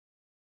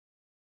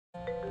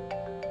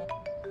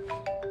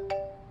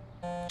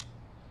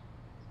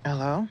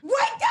Hello?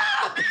 Wake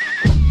up!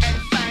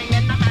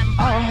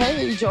 Oh,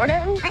 hey,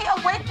 Jordan. Be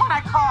awake when I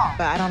call.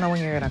 But I don't know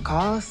when you're gonna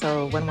call,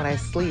 so when would I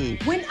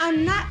sleep? When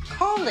I'm not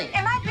calling.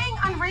 Am I being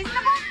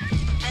unreasonable?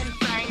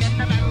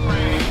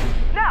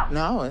 No.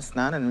 No, it's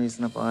not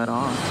unreasonable at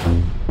all.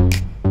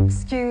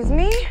 Excuse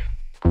me?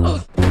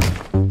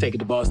 Taking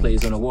the boss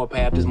ladies on a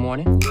warpath this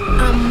morning.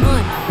 I'm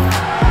money.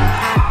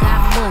 I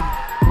got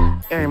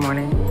money. Every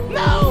morning.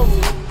 No!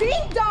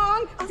 Ding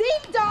dong!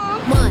 Ding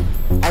dong! Money.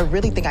 I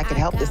really think I could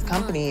help this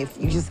company if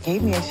you just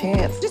gave me a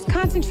chance. Just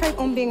concentrate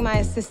on being my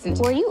assistant.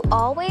 Were you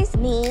always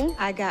mean?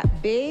 I got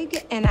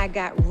big and I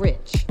got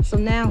rich. So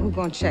now who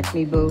gonna check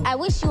me, boo? I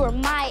wish you were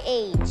my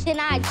age. Then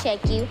I'd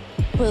check you,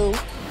 boo.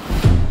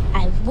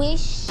 I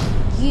wish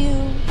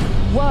you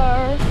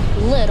were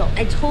little.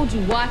 I told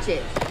you, watch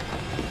it.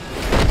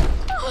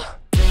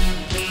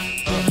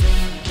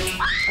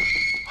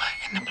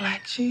 And the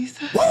black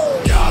Jesus?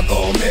 Y'all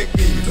gon' make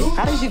me lose.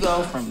 How did you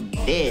go from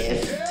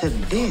this to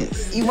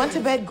this? You went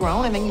to bed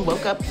grown and then you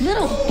woke up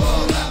Little.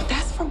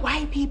 That's for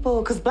white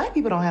people, because black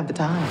people don't have the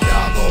time.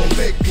 Y'all gon'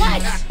 make me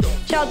What?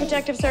 Child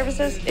Protective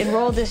Services,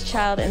 enroll this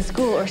child in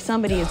school or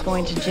somebody is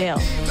going to jail.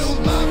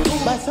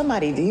 By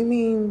somebody, do you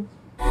mean...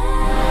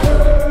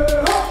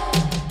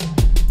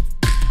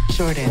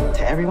 Jordan,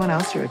 to everyone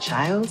else, you're a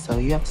child, so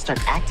you have to start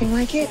acting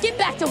like it? Get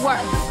back to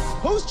work.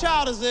 Whose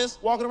child is this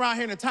walking around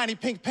here in a tiny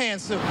pink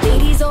pantsuit?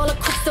 Ladies all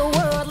across the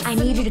world. I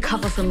need you to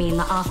cover for me in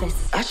the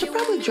office. I should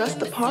probably dress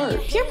the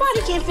part. Your body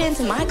can't fit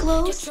into my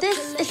clothes.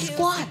 This is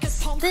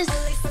squats. This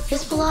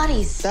is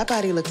Pilates. That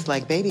body looks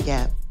like Baby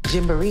Gap,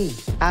 Gymboree,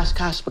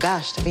 Oshkosh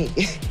Bagosh to me.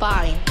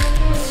 Fine.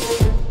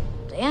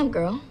 Damn,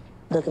 girl.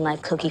 Looking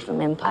like Cookie from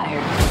Empire.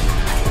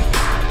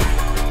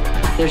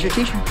 There's your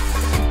teacher.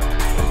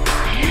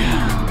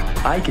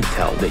 I can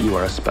tell that you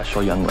are a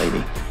special young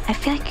lady. I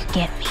feel like you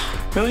get me.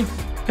 Really?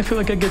 I feel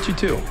like I get you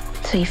too.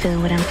 So you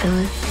feeling what I'm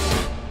feeling?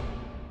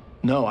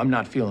 No, I'm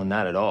not feeling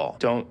that at all.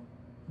 Don't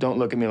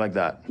look at me like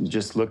that.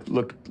 Just look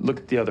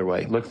the other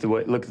way. Look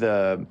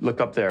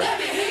up there.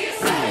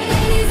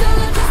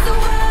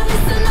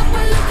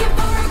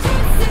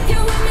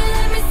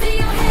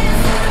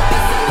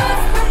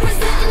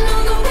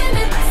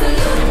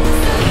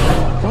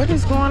 What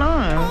is going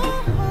on?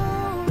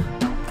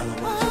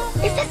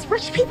 Is this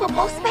rich people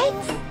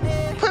Postmates?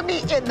 Put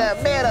me in the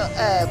middle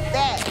of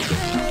that.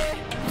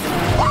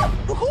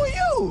 Who are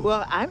you?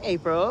 Well, I'm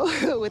April,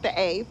 with the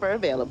A for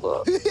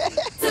available. Think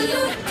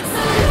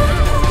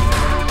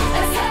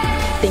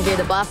you're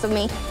the boss of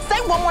me? Say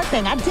one more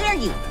thing, I dare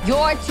you.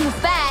 You're too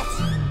fat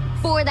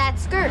for that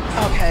skirt.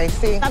 Okay,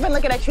 see, I've been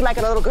looking at you like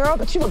a little girl,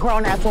 but you a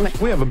grown-ass woman.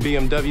 We have a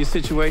BMW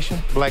situation.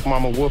 Black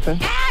mama whooping.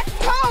 I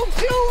told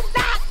you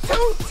not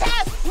to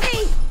test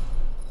me.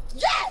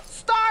 Yes,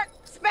 start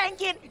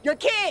spanking your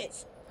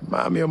kids.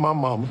 Remind me of my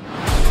mama.